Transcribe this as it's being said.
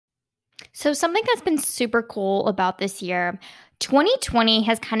So, something that's been super cool about this year, 2020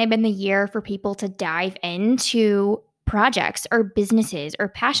 has kind of been the year for people to dive into projects or businesses or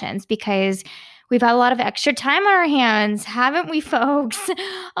passions because we've had a lot of extra time on our hands, haven't we, folks?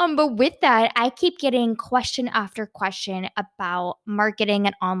 But with that, I keep getting question after question about marketing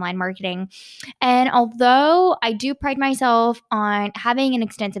and online marketing. And although I do pride myself on having an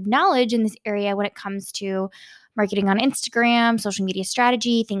extensive knowledge in this area when it comes to marketing on Instagram, social media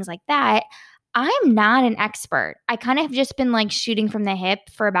strategy, things like that, I'm not an expert. I kind of have just been like shooting from the hip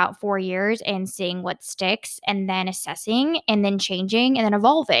for about 4 years and seeing what sticks and then assessing and then changing and then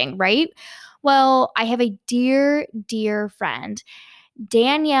evolving, right? Well, I have a dear, dear friend,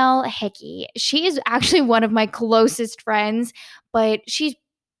 Danielle Hickey. She is actually one of my closest friends, but she's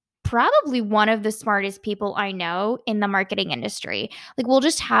probably one of the smartest people I know in the marketing industry. Like, we'll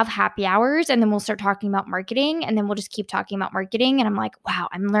just have happy hours and then we'll start talking about marketing and then we'll just keep talking about marketing. And I'm like, wow,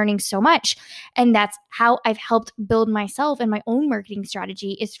 I'm learning so much. And that's how I've helped build myself and my own marketing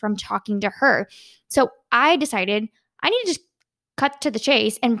strategy is from talking to her. So I decided I need to just cut to the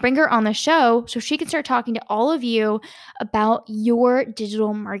chase and bring her on the show so she can start talking to all of you about your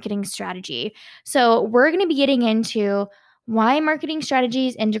digital marketing strategy. So we're going to be getting into why marketing strategy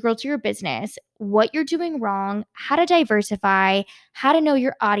is integral to your business, what you're doing wrong, how to diversify, how to know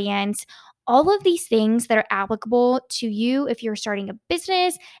your audience, all of these things that are applicable to you if you're starting a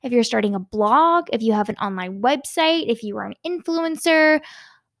business, if you're starting a blog, if you have an online website, if you are an influencer.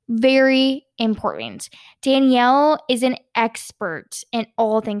 Very important. Danielle is an expert in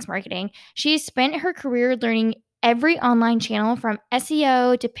all things marketing. She has spent her career learning every online channel from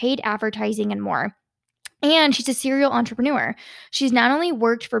SEO to paid advertising and more. And she's a serial entrepreneur. She's not only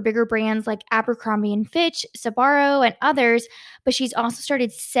worked for bigger brands like Abercrombie and Fitch, Sbarro, and others, but she's also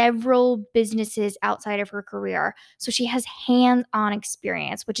started several businesses outside of her career. So she has hands-on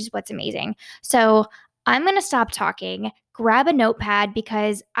experience, which is what's amazing. So I'm going to stop talking, grab a notepad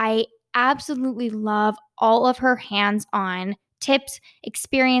because I absolutely love all of her hands-on tips,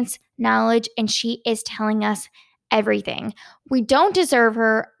 experience, knowledge, and she is telling us everything. We don't deserve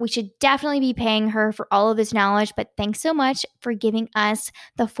her. We should definitely be paying her for all of this knowledge, but thanks so much for giving us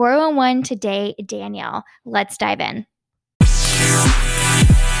the 401 today, Danielle. Let's dive in.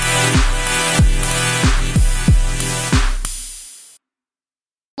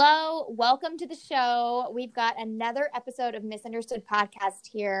 Hello, welcome to the show. We've got another episode of Misunderstood Podcast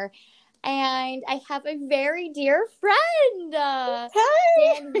here. And I have a very dear friend,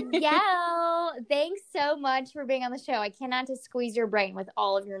 Hi. Danielle. Thanks so much for being on the show. I cannot just squeeze your brain with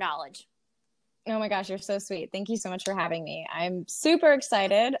all of your knowledge. Oh my gosh, you're so sweet. Thank you so much for having me. I'm super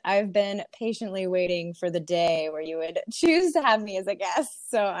excited. I've been patiently waiting for the day where you would choose to have me as a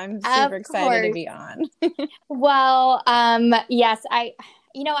guest. So I'm super excited to be on. Well, yes, I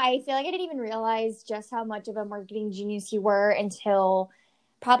feel like I didn't even realize just how much of a marketing genius you were until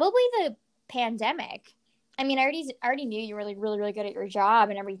probably the pandemic. I mean, I already knew you were like really, really good at your job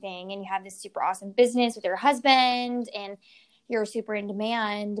and everything, and you have this super awesome business with your husband, and you're super in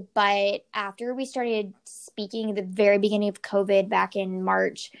demand. But after we started speaking at the very beginning of COVID back in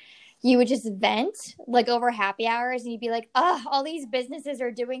March, you would just vent like over happy hours, and you'd be like, "Oh, all these businesses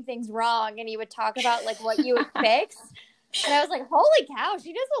are doing things wrong," and you would talk about like what you would fix. And I was like, "Holy cow,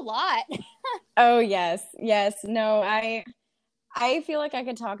 she does a lot." Oh yes. Yes. No, I feel like I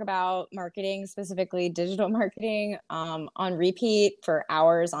could talk about marketing, specifically digital marketing, on repeat for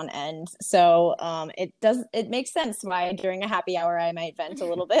hours on end. So it makes sense why during a happy hour I might vent a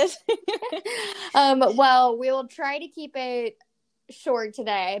little bit. Well, we will try to keep it short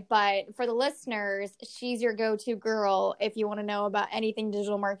today, but for the listeners, she's your go-to girl if you want to know about anything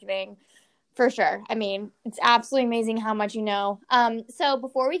digital marketing, for sure. I mean, it's absolutely amazing how much you know. So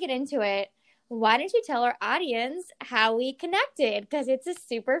before we get into it, why don't you tell our audience how we connected? Because it's a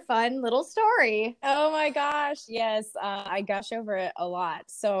super fun little story. Oh my gosh. Yes. I gush over it a lot.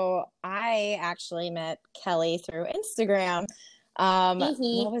 So I actually met Kelly through Instagram. What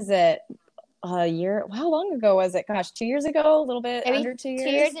was it? A year? How long ago was it? Gosh, 2 years ago, a little bit Maybe under 2 2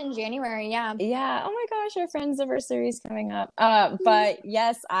 years years. in January, yeah. Yeah. Oh my gosh, our friend's anniversary is coming up. But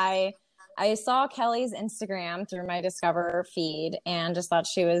yes, I saw Kelly's Instagram through my Discover feed and just thought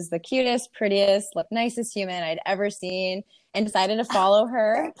she was the cutest, prettiest, nicest human I'd ever seen, and decided to follow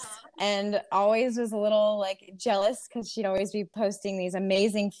her. And always was a little like jealous because she'd always be posting these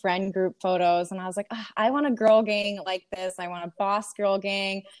amazing friend group photos. And I was like, "Ugh, I want a girl gang like this. I want a boss girl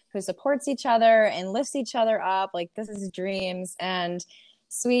gang who supports each other and lifts each other up. Like, this is dreams." And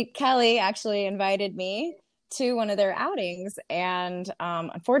sweet Kelly actually invited me to one of their outings, and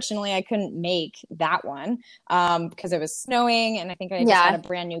unfortunately I couldn't make that one because it was snowing, and I think I just had a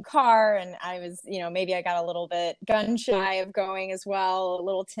brand new car, and I was, maybe I got a little bit gun shy of going as well, a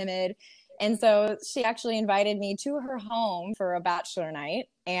little timid. And so she actually invited me to her home for a bachelor night.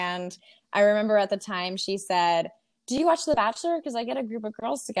 And I remember at the time she said, "Do you watch The Bachelor? Because I get a group of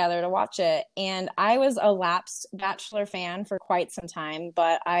girls together to watch it." And I was a lapsed Bachelor fan for quite some time,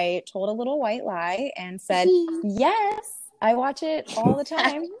 but I told a little white lie and said, "Yes, I watch it all the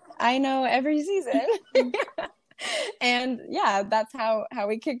time. I know every season." And yeah, that's how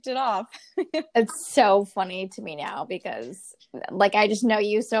we kicked it off. It's so funny to me now because like I just know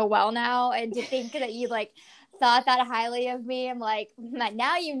you so well now, and to think that you like thought that highly of me, I'm like,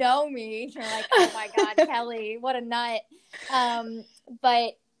 now you know me. You're like, oh my God, Kelly, what a nut.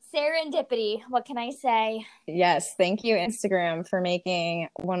 But serendipity, what can I say? Yes, thank you, Instagram, for making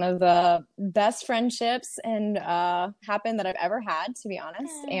one of the best friendships and happen that I've ever had, to be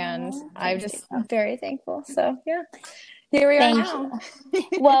honest. And I'm just very thankful. So yeah, here we are now.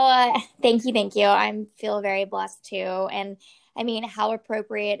 Well, thank you. I feel very blessed too. And I mean, how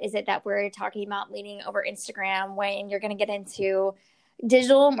appropriate is it that we're talking about leaning over Instagram when you're going to get into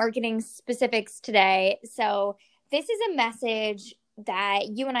digital marketing specifics today? So this is a message that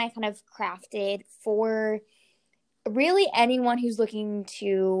you and I kind of crafted for really anyone who's looking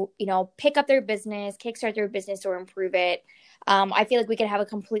to, pick up their business, kickstart their business, or improve it. I feel like we could have a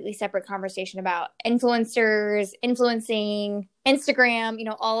completely separate conversation about influencers, influencing, Instagram,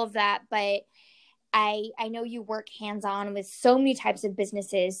 all of that. But I know you work hands-on with so many types of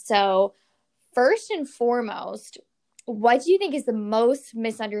businesses. So first and foremost, what do you think is the most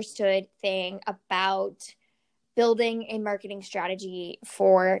misunderstood thing about building a marketing strategy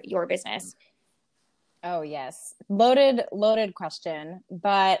for your business? Oh, yes. Loaded question.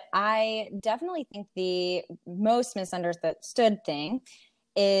 But I definitely think the most misunderstood thing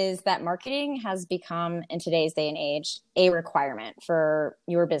is that marketing has become, in today's day and age, a requirement for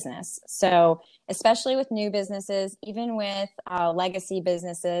your business. So especially with new businesses, even with legacy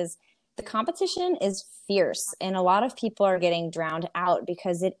businesses, the competition is fierce, and a lot of people are getting drowned out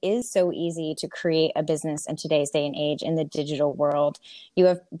because it is so easy to create a business in today's day and age in the digital world. You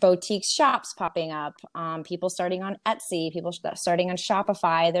have boutique shops popping up, people starting on Etsy, people starting on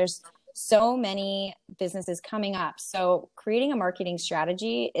Shopify. There's so many businesses coming up. So creating a marketing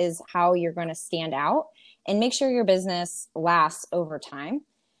strategy is how you're going to stand out and make sure your business lasts over time.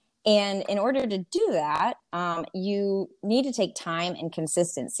 And in order to do that, you need to take time and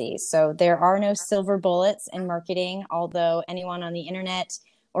consistency. So there are no silver bullets in marketing, although anyone on the internet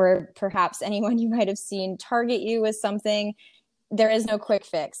or perhaps anyone you might have seen target you with something, there is no quick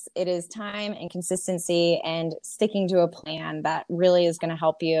fix. It is time and consistency and sticking to a plan that really is going to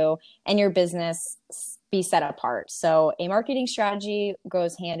help you and your business be set apart. So a marketing strategy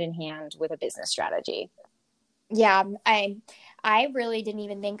goes hand in hand with a business strategy. Yeah, I really didn't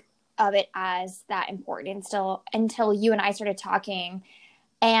even think of it as that important until you and I started talking.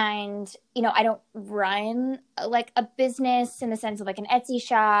 And, I don't run like a business in the sense of like an Etsy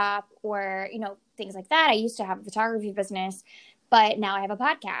shop or, things like that. I used to have a photography business, but now I have a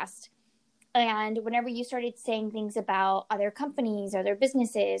podcast. And whenever you started saying things about other companies, other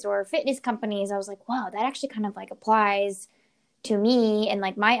businesses or fitness companies, I was like, wow, that actually kind of like applies to me and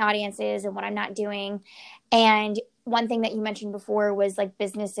like my audiences and what I'm not doing. And one thing that you mentioned before was like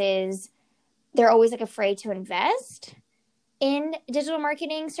businesses, they're always like afraid to invest in digital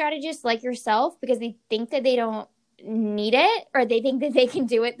marketing strategists like yourself because they think that they don't need it or they think that they can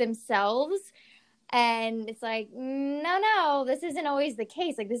do it themselves. And it's like, no, this isn't always the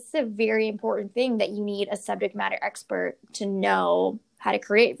case. Like, this is a very important thing that you need a subject matter expert to know how to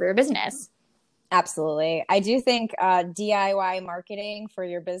create for your business. Absolutely. I do think DIY marketing for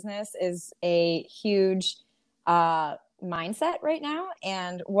your business is a huge mindset right now.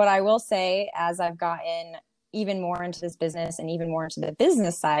 And what I will say, as I've gotten even more into this business and even more into the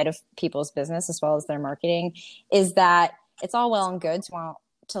business side of people's business as well as their marketing, is that it's all well and good to want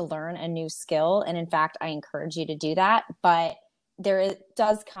to learn a new skill. And in fact, I encourage you to do that. But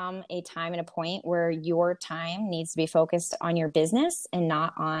does come a time and a point where your time needs to be focused on your business and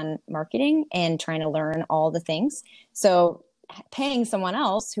not on marketing and trying to learn all the things. So paying someone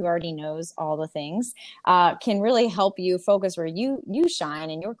else who already knows all the things can really help you focus where you shine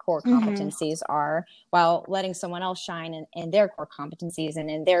and your core competencies are, while letting someone else shine in their core competencies and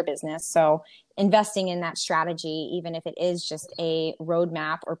in their business. So investing in that strategy, even if it is just a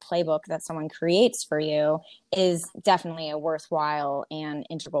roadmap or playbook that someone creates for you, is definitely a worthwhile and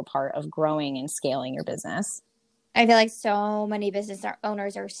integral part of growing and scaling your business. I feel like so many business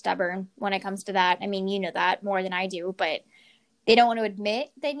owners are stubborn when it comes to that. I mean, you know that more than I do, but they don't want to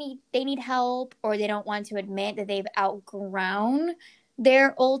admit they need help, or they don't want to admit that they've outgrown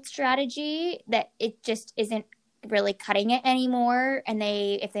their old strategy, that it just isn't really cutting it anymore, and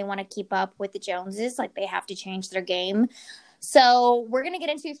they if they want to keep up with the Joneses, like they have to change their game. So we're going to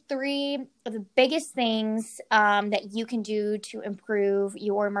get into three of the biggest things that you can do to improve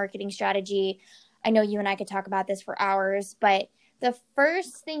your marketing strategy. I know you and I could talk about this for hours, but the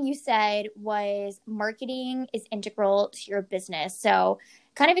first thing you said was marketing is integral to your business. So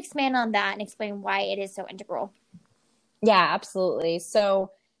kind of expand on that and explain why it is so integral. Yeah, absolutely.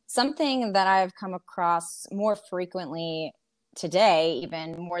 So something that I've come across more frequently today,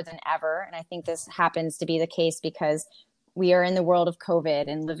 even more than ever, and I think this happens to be the case because we are in the world of COVID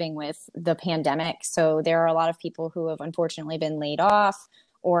and living with the pandemic. So there are a lot of people who have unfortunately been laid off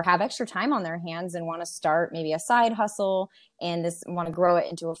or have extra time on their hands and want to start maybe a side hustle and this want to grow it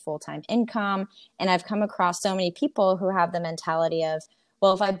into a full-time income. And I've come across so many people who have the mentality of,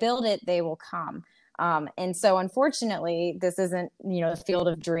 well, if I build it, they will come. And so unfortunately, this isn't, the field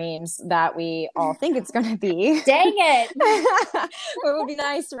of dreams that we all think it's going to be. Dang it. It would be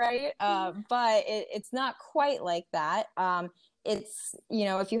nice, right? But it's not quite like that. It's,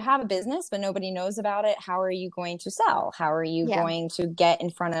 if you have a business, but nobody knows about it, how are you going to sell? How are you going to get in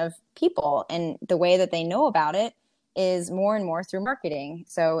front of people? And the way that they know about it is more and more through marketing.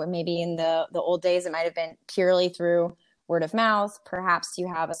 So maybe in the old days, it might have been purely through word of mouth. Perhaps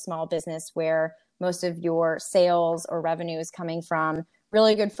you have a small business where most of your sales or revenue is coming from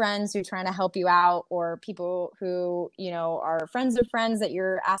really good friends who are trying to help you out, or people who, are friends of friends that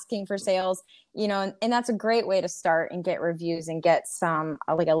you're asking for sales, and that's a great way to start and get reviews and get some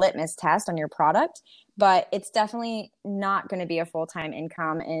like a litmus test on your product. But it's definitely not going to be a full-time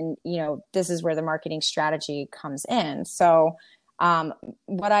income. And, this is where the marketing strategy comes in. So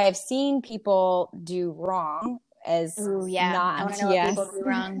what I have seen people do wrong as Ooh, yeah. I want not, to know what yes, people do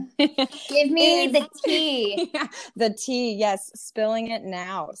wrong. Give me is the tea. yeah, the tea, yes, spilling it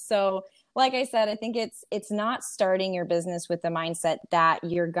now. So like I said, I think it's not starting your business with the mindset that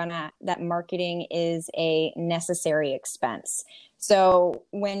that marketing is a necessary expense. So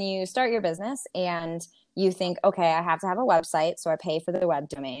when you start your business and you think, okay, I have to have a website, so I pay for the web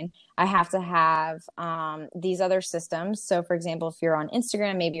domain. I have to have these other systems. So for example, if you're on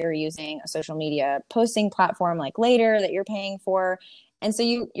Instagram, maybe you're using a social media posting platform like Later that you're paying for. And so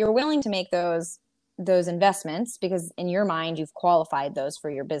you're willing to make those investments because in your mind you've qualified those for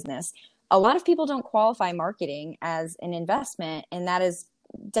your business. A lot of people don't qualify marketing as an investment, and that is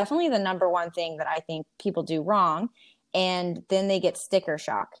definitely the number one thing that I think people do wrong. And then they get sticker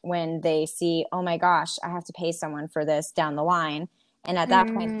shock when they see, oh my gosh, I have to pay someone for this down the line. And at that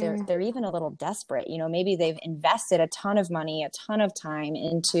point, they're even a little desperate. Maybe they've invested a ton of money, a ton of time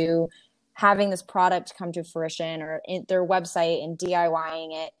into having this product come to fruition, or in their website and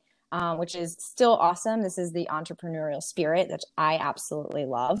DIYing it, which is still awesome. This is the entrepreneurial spirit that I absolutely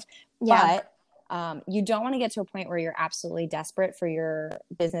love. Yeah. But you don't want to get to a point where you're absolutely desperate for your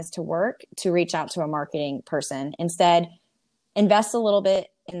business to work to reach out to a marketing person. Instead, invest a little bit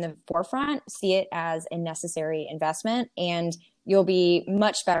in the forefront, see it as a necessary investment, and you'll be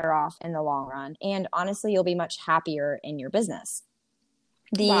much better off in the long run. And honestly, you'll be much happier in your business.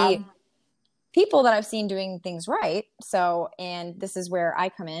 The Wow. people that I've seen doing things right, and this is where I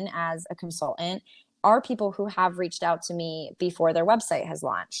come in as a consultant, are people who have reached out to me before their website has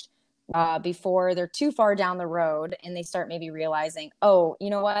launched, before they're too far down the road and they start maybe realizing, oh, you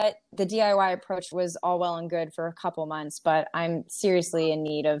know what? The DIY approach was all well and good for a couple months, but I'm seriously in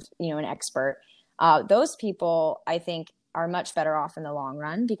need of, an expert. Those people, I think, are much better off in the long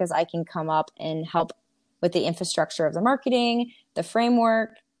run because I can come up and help with the infrastructure of the marketing, the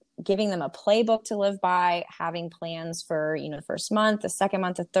framework, giving them a playbook to live by, having plans for, the first month, the second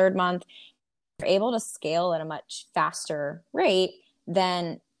month, the third month. They're able to scale at a much faster rate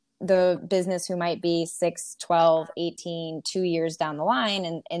than the business who might be 6, 12, 18, 2 years down the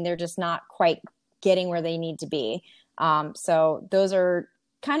line, and they're just not quite getting where they need to be. So those are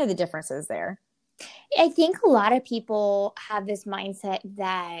kind of the differences there. I think a lot of people have this mindset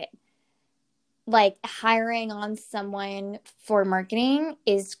that like hiring on someone for marketing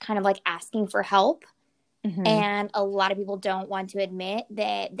is kind of like asking for help. Mm-hmm. And a lot of people don't want to admit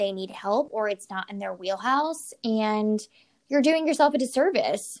that they need help or it's not in their wheelhouse. And you're doing yourself a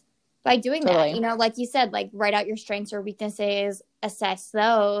disservice by doing Totally. that. Like you said, like write out your strengths or weaknesses, assess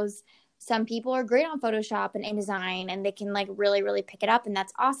those. Some people are great on Photoshop and InDesign and they can like really, really pick it up. And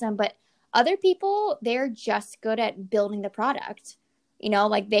that's awesome. But other people, they're just good at building the product.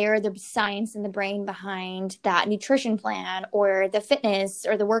 like they're the science and the brain behind that nutrition plan or the fitness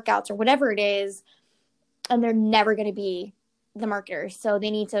or the workouts or whatever it is. And they're never going to be the marketers. So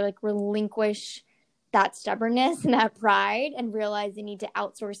they need to like relinquish that stubbornness and that pride and realize they need to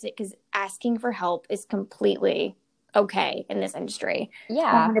outsource it, because asking for help is completely okay in this industry.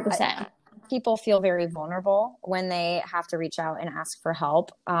 Yeah. 100%. People feel very vulnerable when they have to reach out and ask for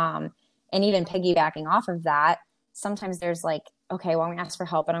help. And even piggybacking off of that, sometimes there's like, okay, well, I'm gonna ask for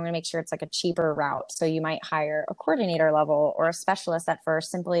help, but I'm gonna make sure it's like a cheaper route. So you might hire a coordinator level or a specialist at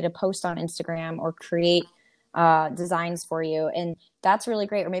first, simply to post on Instagram or create designs for you. And that's really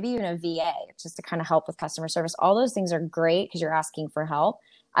great. Or maybe even a VA, just to kind of help with customer service. All those things are great because you're asking for help.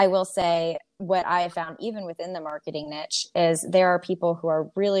 I will say what I have found, even within the marketing niche, is there are people who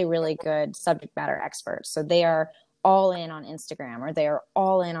are really, really good subject matter experts. So they are all in on Instagram, or they are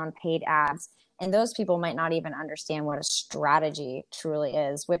all in on paid ads. And those people might not even understand what a strategy truly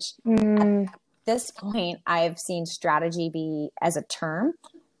is, which at this point, I've seen strategy be, as a term,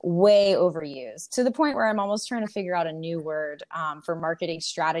 way overused, to the point where I'm almost trying to figure out a new word for marketing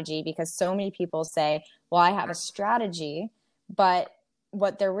strategy, because so many people say, well, I have a strategy, but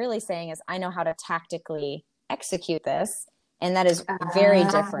what they're really saying is, I know how to tactically execute this. And that is very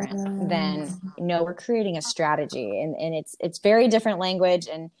different than, no, we're creating a strategy. And it's very different language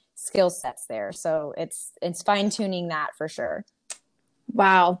and skill sets there. So it's fine tuning that for sure.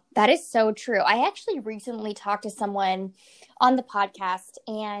 Wow, that is so true. I actually recently talked to someone on the podcast,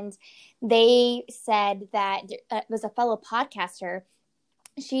 and they said that it was a fellow podcaster.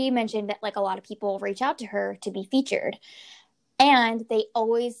 She mentioned that like a lot of people reach out to her to be featured. And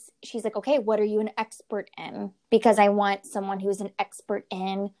she's like, okay, what are you an expert in? Because I want someone who's an expert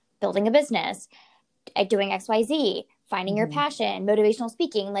in building a business, doing XYZ, finding your passion, motivational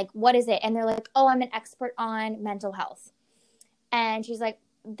speaking. Like, what is it? And they're like, oh, I'm an expert on mental health. And she's like,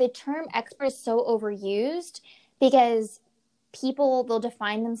 the term expert is so overused, because people, they'll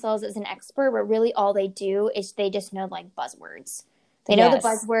define themselves as an expert, but really all they do is they just know like buzzwords. They know the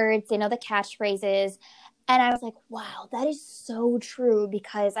buzzwords, they know the catchphrases. And I was like, wow, that is so true,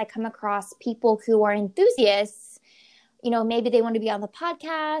 because I come across people who are enthusiasts. Maybe they want to be on the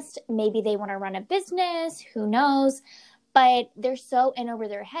podcast, maybe they want to run a business, who knows? But they're so in over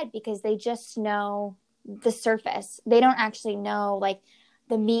their head because they just know the surface. They don't actually know like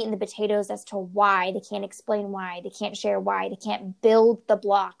the meat and the potatoes as to why. They can't explain why. They can't share why. They can't build the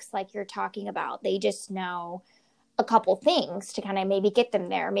blocks like you're talking about. They just know a couple things to kind of maybe get them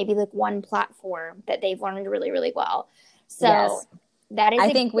there. Maybe like one platform that they've learned really, really well. So that is,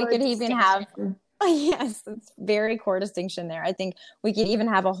 I think we could even have, yes, it's very core distinction there. I think we could even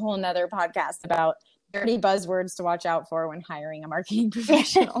have a whole nother podcast about dirty buzzwords to watch out for when hiring a marketing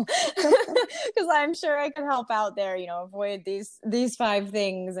professional, because I'm sure I can help out there, avoid these 5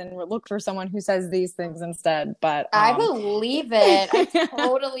 things and look for someone who says these things instead. But I believe it. I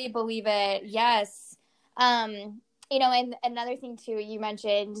totally believe it. Yes. And another thing too, you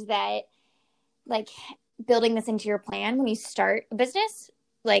mentioned that like building this into your plan when you start a business,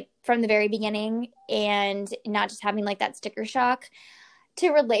 like from the very beginning, and not just having like that sticker shock.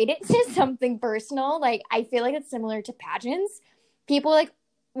 To relate it to something personal, like I feel like it's similar to pageants. People like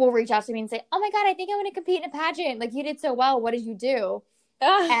will reach out to me and say, oh my God, I think I want to compete in a pageant. Like, you did so well. What did you do?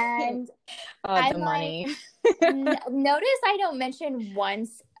 And the money. Notice I don't mention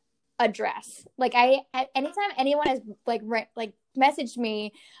once a dress. Like anytime anyone has like messaged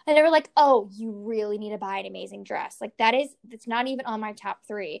me and they were like, oh, you really need to buy an amazing dress. Like it's not even on my top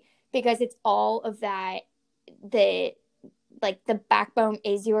 3, because it's all of that. The backbone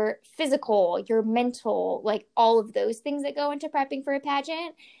is your physical, your mental, like all of those things that go into prepping for a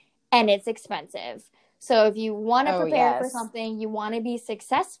pageant, and it's expensive. So if you want to prepare for something, you want to be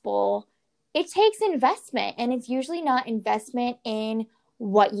successful, it takes investment, and it's usually not investment in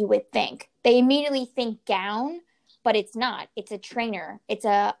what you would think. They immediately think gown, but it's not. It's a trainer. It's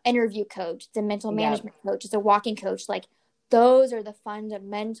a interview coach. It's a mental management coach. It's a walking coach. Like, those are the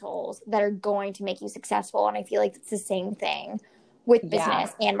fundamentals that are going to make you successful. And I feel like it's the same thing with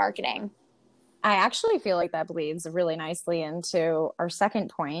business and marketing. I actually feel like that bleeds really nicely into our second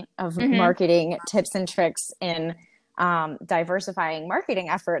point of marketing tips and tricks in diversifying marketing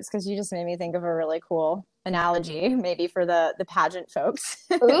efforts, because you just made me think of a really cool analogy, maybe for the pageant folks.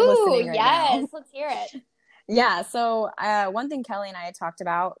 Ooh, right yes. Now. Let's hear it. Yeah. So one thing Kelly and I had talked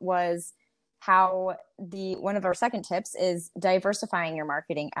about was how one of our second tips is diversifying your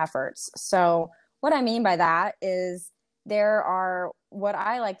marketing efforts. So what I mean by that is there are what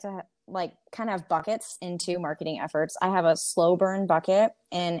I like to kind of buckets into marketing efforts. I have a slow burn bucket,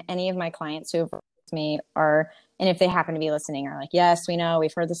 and any of my clients who have with me are, and if they happen to be listening, are like, yes, we know,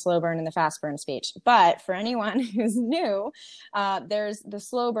 we've heard the slow burn and the fast burn speech. But for anyone who's new, there's the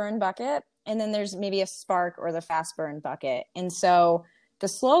slow burn bucket, and then there's maybe a spark or the fast burn bucket. And so the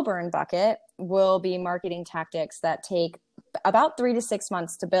slow burn bucket will be marketing tactics that take about 3 to 6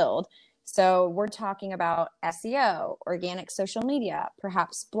 months to build. So we're talking about SEO, organic social media,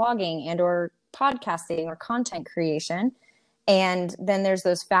 perhaps blogging and or podcasting or content creation. And then there's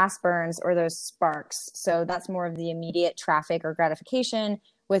those fast burns or those sparks. So that's more of the immediate traffic or gratification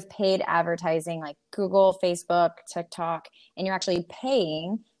with paid advertising like Google, Facebook, TikTok, and you're actually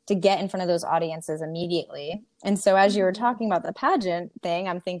paying to get in front of those audiences immediately. And so as you were talking about the pageant thing,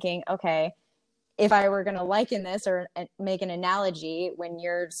 I'm thinking, okay, if I were going to liken this or make an analogy, when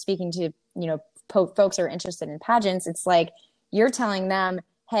you're speaking to, folks who are interested in pageants, it's like you're telling them,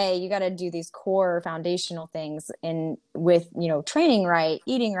 hey, you got to do these core foundational things with training right,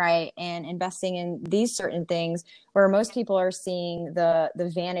 eating right, and investing in these certain things, where most people are seeing the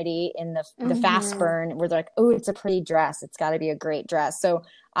vanity in the fast burn, where they're like, oh, it's a pretty dress, it's got to be a great dress. So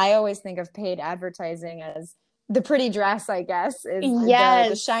I always think of paid advertising as the pretty dress, I guess, is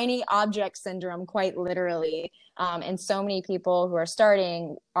the shiny object syndrome, quite literally. And so many people who are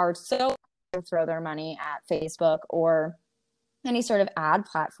starting are so to throw their money at Facebook or any sort of ad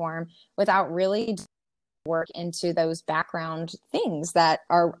platform without really work into those background things that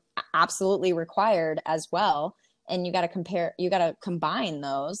are absolutely required as well. And you got to combine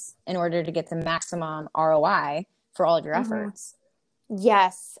those in order to get the maximum ROI for all of your efforts.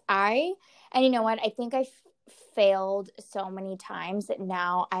 Yes. And you know what? I think I failed so many times that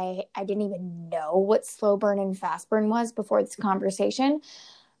now I didn't even know what slow burn and fast burn was before this conversation.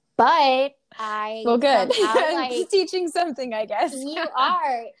 But well, good. I'm teaching something, I guess. You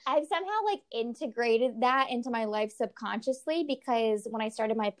are. I've somehow integrated that into my life subconsciously, because when I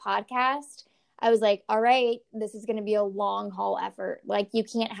started my podcast, I was like, all right, this is going to be a long haul effort. Like, you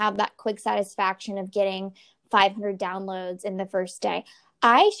can't have that quick satisfaction of getting 500 downloads in the first day.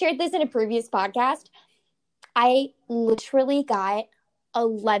 I shared this in a previous podcast. I literally got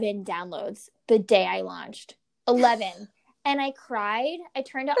 11 downloads the day I launched. 11. And I cried. I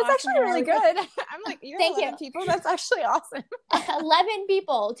turned to That's Austin. Actually really good. I'm like, you're 11 people? That's actually awesome. 11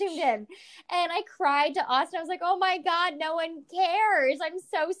 people tuned in. And I cried to Austin. I was like, oh my God, no one cares. I'm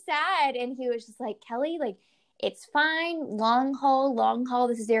so sad. And he was just like, Kelly, it's fine. Long haul.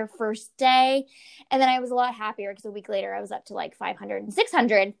 This is your first day. And then I was a lot happier because a week later I was up to 500 and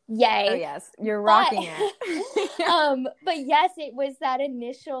 600. Yay. Oh yes. You're rocking it. But yes, it was that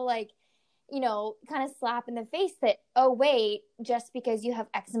initial kind of slap in the face that, oh, wait, just because you have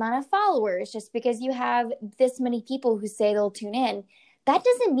X amount of followers, just because you have this many people who say they'll tune in, that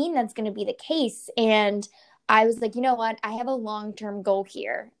doesn't mean that's going to be the case. And I was like, you know what? I have a long-term goal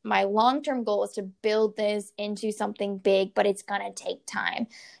here. My long-term goal is to build this into something big, but it's going to take time.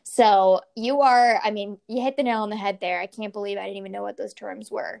 So you hit the nail on the head there. I can't believe I didn't even know what those terms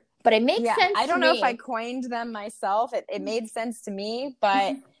were, but it makes sense. I don't know if I coined them myself. It made sense to me,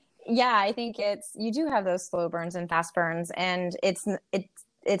 but yeah, I think you do have those slow burns and fast burns, and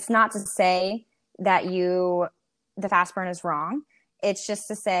it's not to say that the fast burn is wrong. It's just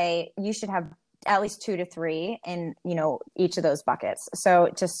to say you should have at least 2 to 3 in, each of those buckets. So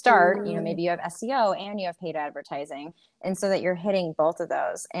to start, maybe you have SEO and you have paid advertising, and so that you're hitting both of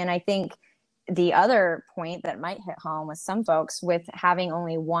those. And I think the other point that might hit home with some folks with having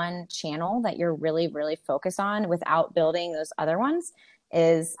only one channel that you're really, really focused on without building those other ones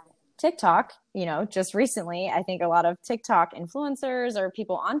is TikTok. Just recently, I think a lot of TikTok influencers or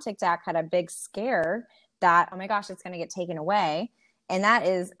people on TikTok had a big scare that, oh my gosh, it's going to get taken away. And that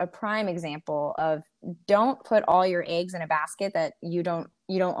is a prime example of, don't put all your eggs in a basket that you don't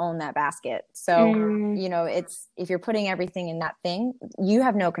own that basket. So, if you're putting everything in that thing, you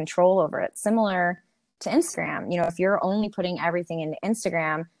have no control over it. Similar to Instagram, if you're only putting everything into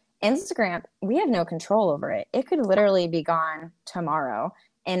Instagram, we have no control over it. It could literally be gone tomorrow.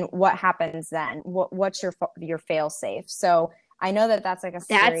 And what happens then? What's your fail safe? So I know that's like a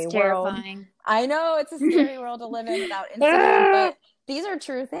scary world. I know it's a scary world to live in without Instagram, but these are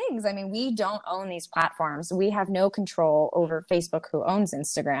true things. I mean, we don't own these platforms. We have no control over Facebook, who owns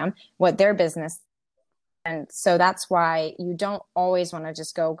Instagram, what their business. And so that's why you don't always want to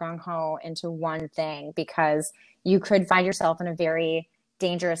just go gung-ho into one thing, because you could find yourself in a very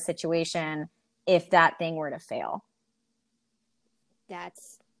dangerous situation if that thing were to fail.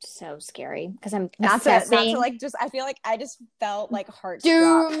 That's so scary because I'm not assessing. to like just, I feel like I just felt like heart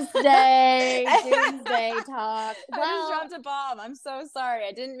Doomsday talk. I just dropped a bomb. I'm so sorry.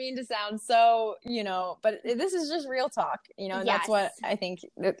 I didn't mean to sound so, but this is just real talk, and that's what I think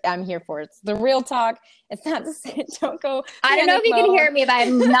I'm here for. It's the real talk. It's not to say don't go. I don't know if you can hear me, but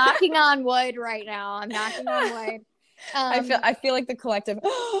I'm knocking on wood right now. I'm knocking on wood. I feel like the collective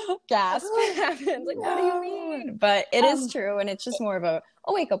gasp happens. Like, what do you mean? But it is true, and it's just more of a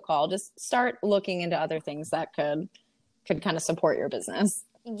wake up call. Just start looking into other things that could kind of support your business.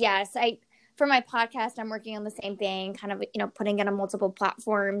 Yes, for my podcast, I'm working on the same thing, kind of putting it on multiple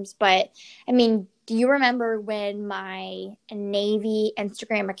platforms. But I mean, do you remember when my Navy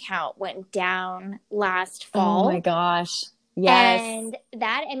Instagram account went down last fall? Oh my gosh, yes. And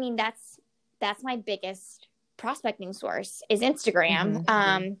that's my biggest prospecting source is Instagram.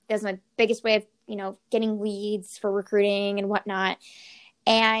 That's my biggest way of getting leads for recruiting and whatnot.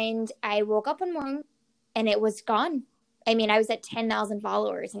 And I woke up one morning and it was gone. I mean, I was at 10,000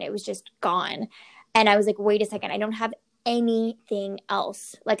 followers and it was just gone. And I was like, wait a second, I don't have anything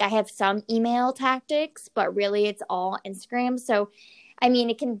else. Like, I have some email tactics, but really it's all Instagram. So I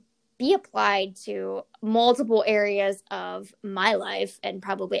mean, it can be applied to multiple areas of my life and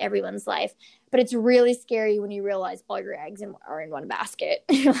probably everyone's life. But it's really scary when you realize all your eggs are in one basket.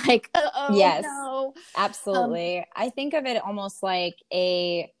 You're like, oh, yes, no. Absolutely. I think of it almost like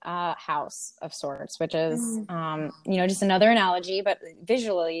a house of sorts, which is, just another analogy, but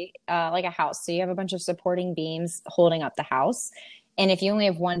visually like a house. So you have a bunch of supporting beams holding up the house. And if you only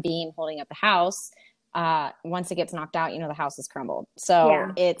have one beam holding up the house, once it gets knocked out, the house is crumbled.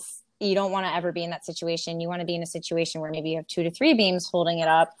 So you don't want to ever be in that situation. You want to be in a situation where maybe you have 2 to 3 beams holding it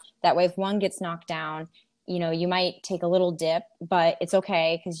up. That way, if one gets knocked down, you might take a little dip, but it's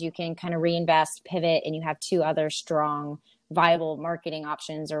okay because you can kind of reinvest, pivot, and you have 2 other strong, viable marketing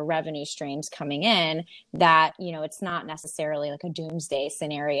options or revenue streams coming in that, it's not necessarily like a doomsday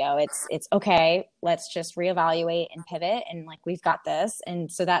scenario. It's okay. Let's just reevaluate and pivot. And like, we've got this.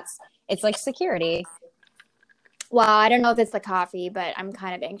 And so it's like security. Well, I don't know if it's the coffee, but I'm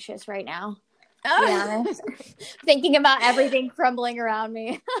kind of anxious right now. Yeah, thinking about everything crumbling around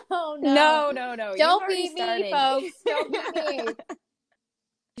me. Oh no! Don't beat me, folks. Don't beat me.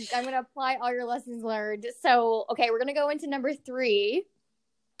 I'm gonna apply all your lessons learned. So, okay, we're gonna go into number 3,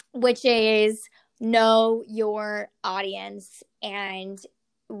 which is know your audience. And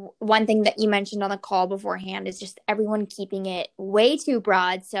one thing that you mentioned on the call beforehand is just everyone keeping it way too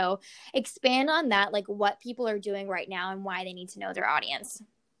broad. So expand on that, like what people are doing right now and why they need to know their audience.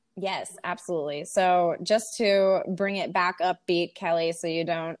 Yes, absolutely. So just to bring it back upbeat, Kelly, so you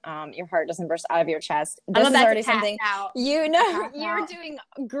don't, your heart doesn't burst out of your chest. This is already something, you're doing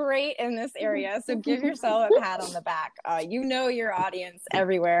great in this area. So give yourself a pat on the back. Your audience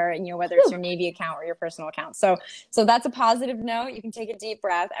everywhere, and whether it's your Navy account or your personal account. So that's a positive note. You can take a deep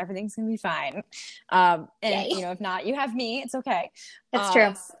breath. Everything's going to be fine. If not, you have me. It's okay. That's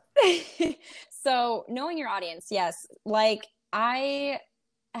true. So knowing your audience. Yes. Like I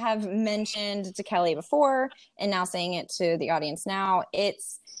have mentioned to Kelly before and now saying it to the audience now,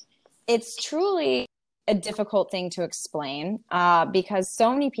 it's truly a difficult thing to explain because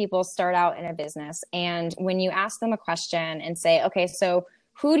so many people start out in a business, and when you ask them a question and say, okay, so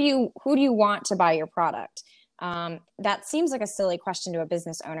who do you want to buy your product? That seems like a silly question to a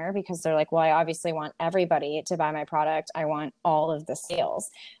business owner because they're like, well, I obviously want everybody to buy my product. I want all of the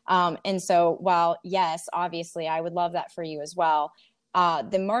sales. And so while yes, obviously I would love that for you as well.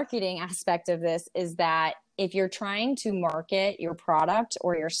 The marketing aspect of this is that if you're trying to market your product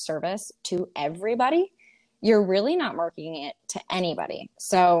or your service to everybody, you're really not marketing it to anybody.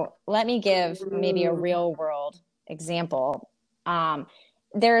 So let me give maybe a real world example.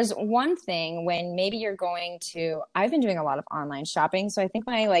 There's one thing when maybe you're I've been doing a lot of online shopping. So I think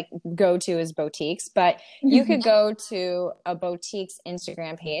my go-to is boutiques, but you could go to a boutique's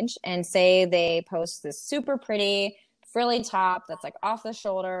Instagram page and say they post this super pretty frilly top that's like off the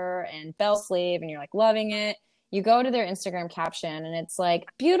shoulder and bell sleeve, and you're like loving it. You go to their Instagram caption and it's like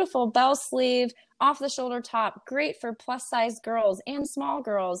beautiful bell sleeve, off the shoulder top, great for plus size girls and small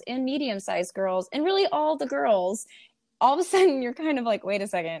girls and medium sized girls and really all the girls. All of a sudden you're kind of like, wait a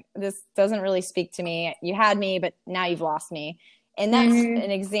second, this doesn't really speak to me. You had me, but now you've lost me. And that's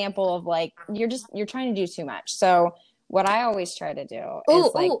an example of you're trying to do too much. So what I always try to do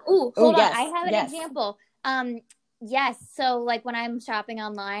is hold on. I have an example. Yes. So when I'm shopping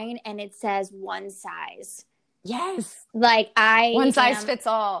online and it says one size. Yes. One size fits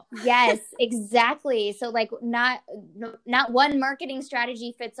all. Yes, exactly. So not one marketing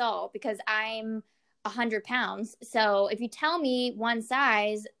strategy fits all, because I'm 100 pounds. So if you tell me one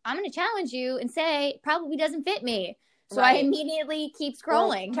size, I'm going to challenge you and say it probably doesn't fit me. So I immediately keep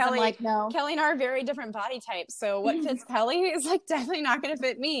scrolling. Well, Kelly, I'm like, no. Kelly and I are very different body types. So what fits Kelly is like definitely not going to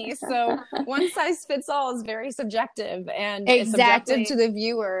fit me. So one size fits all is very subjective, and it's subjective to the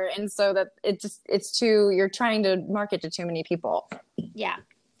viewer. And so that you're trying to market to too many people. Yeah.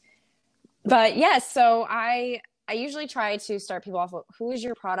 But yes, so I usually try to start people off with, who is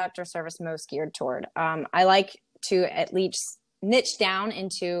your product or service most geared toward? I like to at least niche down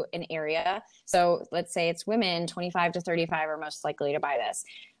into an area. So let's say it's women 25 to 35 are most likely to buy this.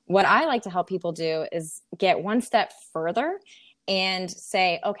 What I like to help people do is get one step further and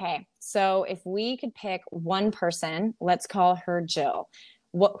say, okay, so if we could pick one person, let's call her Jill.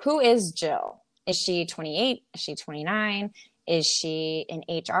 Who is Jill? Is she 28? Is she 29? Is she an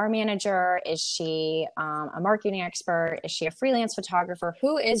HR manager? Is she a marketing expert? Is she a freelance photographer?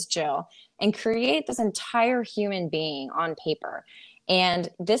 Who is Jill? And create this entire human being on paper. And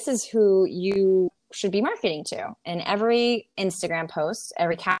this is who you should be marketing to. In every Instagram post,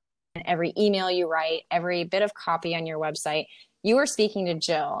 every caption, every email you write, every bit of copy on your website, you are speaking to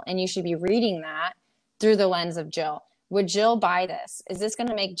Jill, and you should be reading that through the lens of Jill. Would Jill buy this? Is this going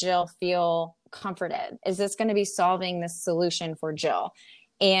to make Jill feel comforted? Is this going to be solving this solution for Jill?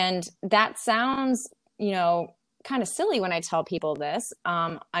 And that sounds, kind of silly when I tell people this.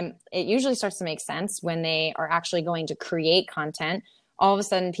 It usually starts to make sense when they are actually going to create content. All of a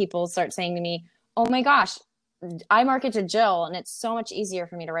sudden, people start saying to me, "Oh my gosh, I market to Jill, and it's so much easier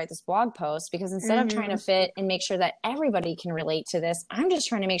for me to write this blog post because instead of trying to fit and make sure that everybody can relate to this, I'm just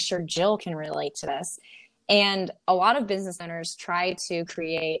trying to make sure Jill can relate to this." And a lot of business owners try to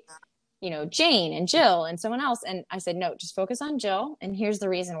create, Jane and Jill and someone else. And I said, no, just focus on Jill. And here's the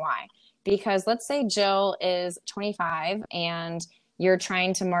reason why. Because let's say Jill is 25 and you're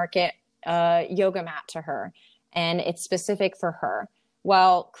trying to market a yoga mat to her and it's specific for her.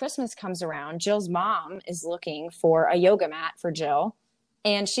 Well, Christmas comes around. Jill's mom is looking for a yoga mat for Jill,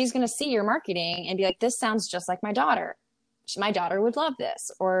 and she's going to see your marketing and be like, this sounds just like my daughter. My daughter would love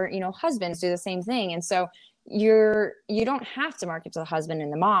this. Or, husbands do the same thing. And so you don't have to market to the husband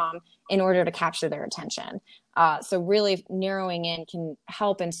and the mom in order to capture their attention. So really narrowing in can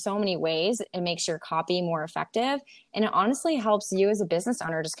help in so many ways. It makes your copy more effective. And it honestly helps you as a business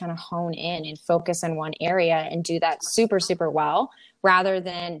owner just kind of hone in and focus in one area and do that super, super well, rather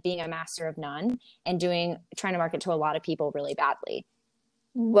than being a master of none and trying to market to a lot of people really badly.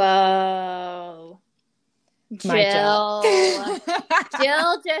 Whoa. Jill.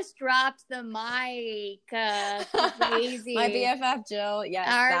 Jill just dropped the mic. Crazy. My BFF Jill. Yes,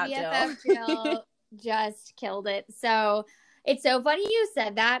 our BFF Jill just killed it. So it's so funny you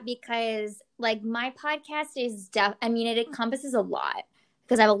said that, because my podcast is it encompasses a lot,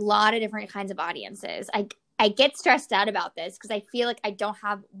 because I have a lot of different kinds of audiences. I get stressed out about this because I feel like I don't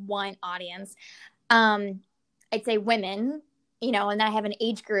have one audience. I'd say women, and then I have an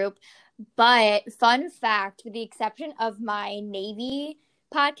age group. But fun fact, with the exception of my Navy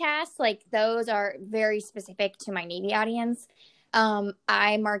podcasts, those are very specific to my Navy audience.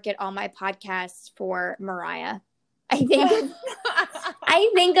 I market all my podcasts for Mariah. I think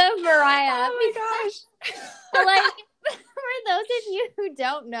of Mariah. Oh my gosh. For those of you who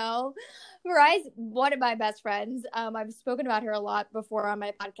don't know, Mariah's one of my best friends. I've spoken about her a lot before on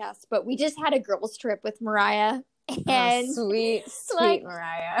my podcast, but we just had a girls trip with Mariah. And sweet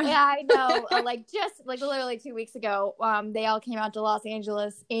Mariah. Yeah, I know. Just literally 2 weeks ago, they all came out to Los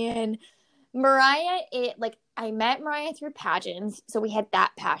Angeles, and Mariah, I met Mariah through pageants, so we had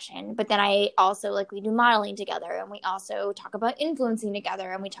that passion. But then I also we do modeling together, and we also talk about influencing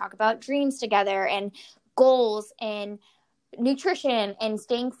together, and we talk about dreams together, and goals, and nutrition, and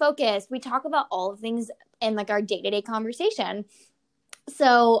staying focused. We talk about all of things in our day-to-day conversation.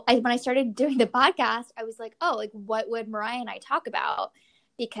 So when I started doing the podcast, I was like, what would Mariah and I talk about?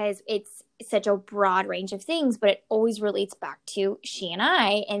 Because it's such a broad range of things, but it always relates back to she and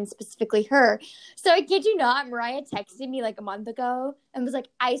I, and specifically her. So I kid you not, Mariah texted me a month ago and was like,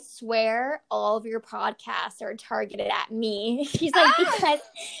 I swear all of your podcasts are targeted at me. She's like, because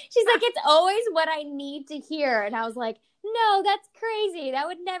it's always what I need to hear. And I was like, no, that's crazy. That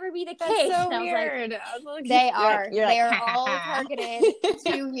would never be the case. That's so and weird. They are. They are all targeted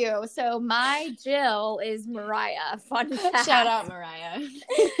to you. So my Jill is Mariah. Fun fact. Shout out Mariah.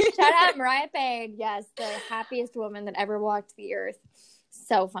 Shout out Mariah Payne. Yes, the happiest woman that ever walked the earth.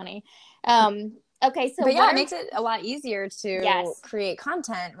 So funny. Okay, so it makes it a lot easier to create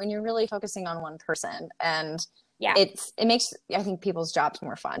content when you're really focusing on one person. And it makes, I think, people's jobs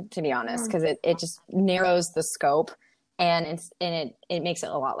more fun, to be honest, because it just narrows the scope. And it makes it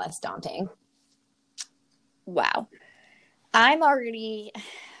a lot less daunting. Wow. I'm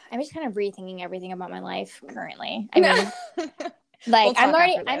just kind of rethinking everything about my life currently. I mean, like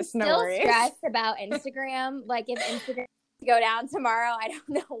I'm still stressed about Instagram. Like if Instagram go down tomorrow, I don't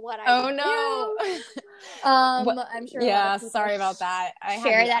know what I would do. I'm sure. Yeah, sorry about that. I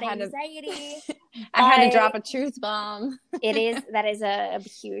share that anxiety. I had to drop a truth bomb. That is a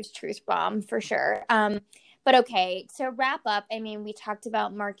huge truth bomb for sure. But okay, to wrap up, I mean, we talked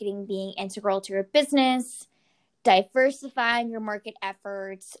about marketing being integral to your business, diversifying your market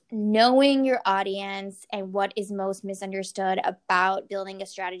efforts, knowing your audience, and what is most misunderstood about building a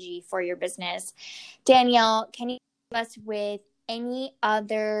strategy for your business. Danielle, can you leave us with any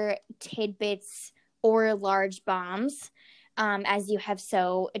other tidbits or large bombs, as you have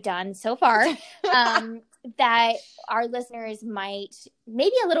so done so far, that our listeners might,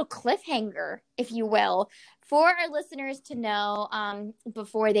 maybe a little cliffhanger, if you will, for our listeners to know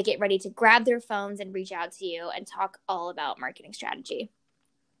before they get ready to grab their phones and reach out to you and talk all about marketing strategy?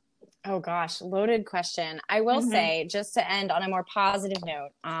 Oh gosh, loaded question. I will say, just to end on a more positive note,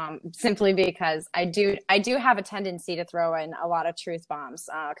 simply because I do have a tendency to throw in a lot of truth bombs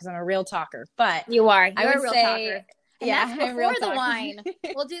because I'm a real talker. But you're a real talker. And that's before the wine.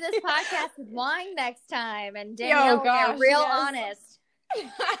 We'll do this podcast with wine next time, and Danielle will be real honest.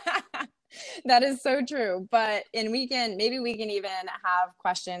 That is so true. But maybe we can even have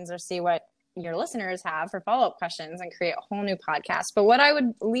questions or see what your listeners have for follow-up questions and create a whole new podcast. But what I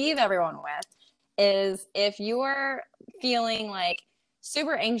would leave everyone with is, if you're feeling like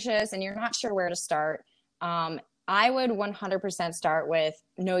super anxious and you're not sure where to start, I would 100% start with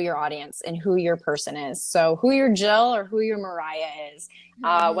know your audience and who your person is. So who your Jill or who your Mariah is,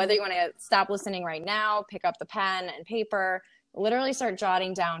 whether you want to stop listening right now, pick up the pen and paper, literally start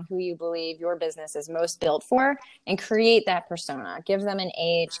jotting down who you believe your business is most built for and create that persona. Give them an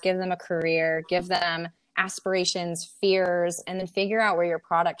age, give them a career, give them aspirations, fears, and then figure out where your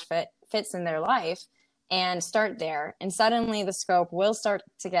product fits in their life and start there. And suddenly the scope will start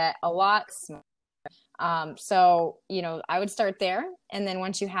to get a lot smaller. So, I would start there. And then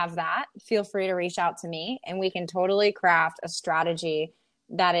once you have that, feel free to reach out to me and we can totally craft a strategy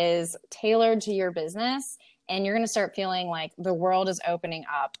that is tailored to your business. And you're going to start feeling like the world is opening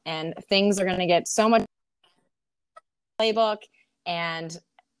up and things are going to get so much playbook and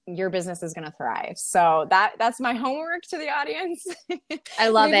your business is going to thrive. So that's my homework to the audience. I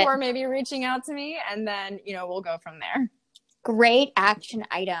love it. Or maybe reaching out to me and then, we'll go from there. Great action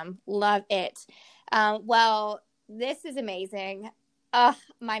item. Love it. Well, this is amazing.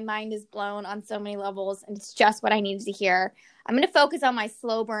 My mind is blown on so many levels, and it's just what I needed to hear. I'm going to focus on my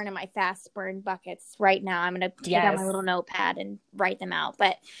slow burn and my fast burn buckets right now. I'm going to take out my little notepad and write them out.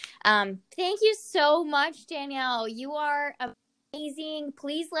 But thank you so much, Danielle. You are amazing.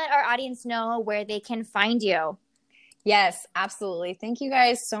 Please let our audience know where they can find you. Yes, absolutely. Thank you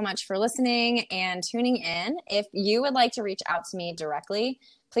guys so much for listening and tuning in. If you would like to reach out to me directly,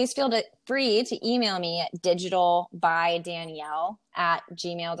 please feel free to email me at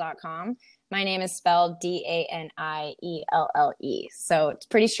digitalbydanielle@gmail.com. My name is spelled DANIELLE. So it's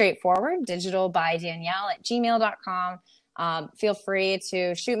pretty straightforward, digitalbydanielle@gmail.com. Feel free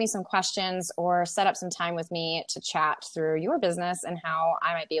to shoot me some questions or set up some time with me to chat through your business and how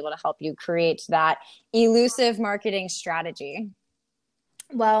I might be able to help you create that elusive marketing strategy.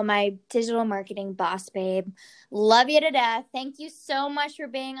 Well, my digital marketing boss babe, love you to death. Thank you so much for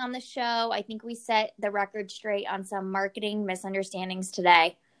being on the show. I think we set the record straight on some marketing misunderstandings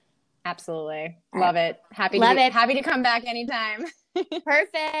today. Absolutely. Love it. Happy to come back anytime.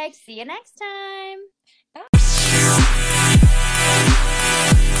 Perfect. See you next time. Bye.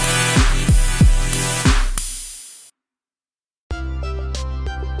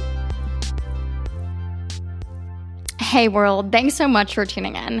 Hey world, thanks so much for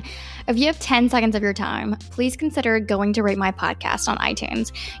tuning in. If you have 10 seconds of your time, please consider going to rate my podcast on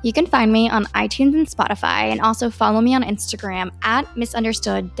iTunes. You can find me on iTunes and Spotify, and also follow me on Instagram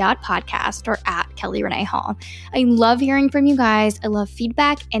 @misunderstood.podcast or @KellyReneeHall. I love hearing from you guys. I love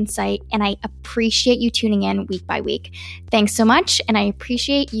feedback, insight, and I appreciate you tuning in week by week. Thanks so much, and I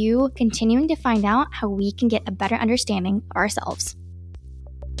appreciate you continuing to find out how we can get a better understanding of ourselves.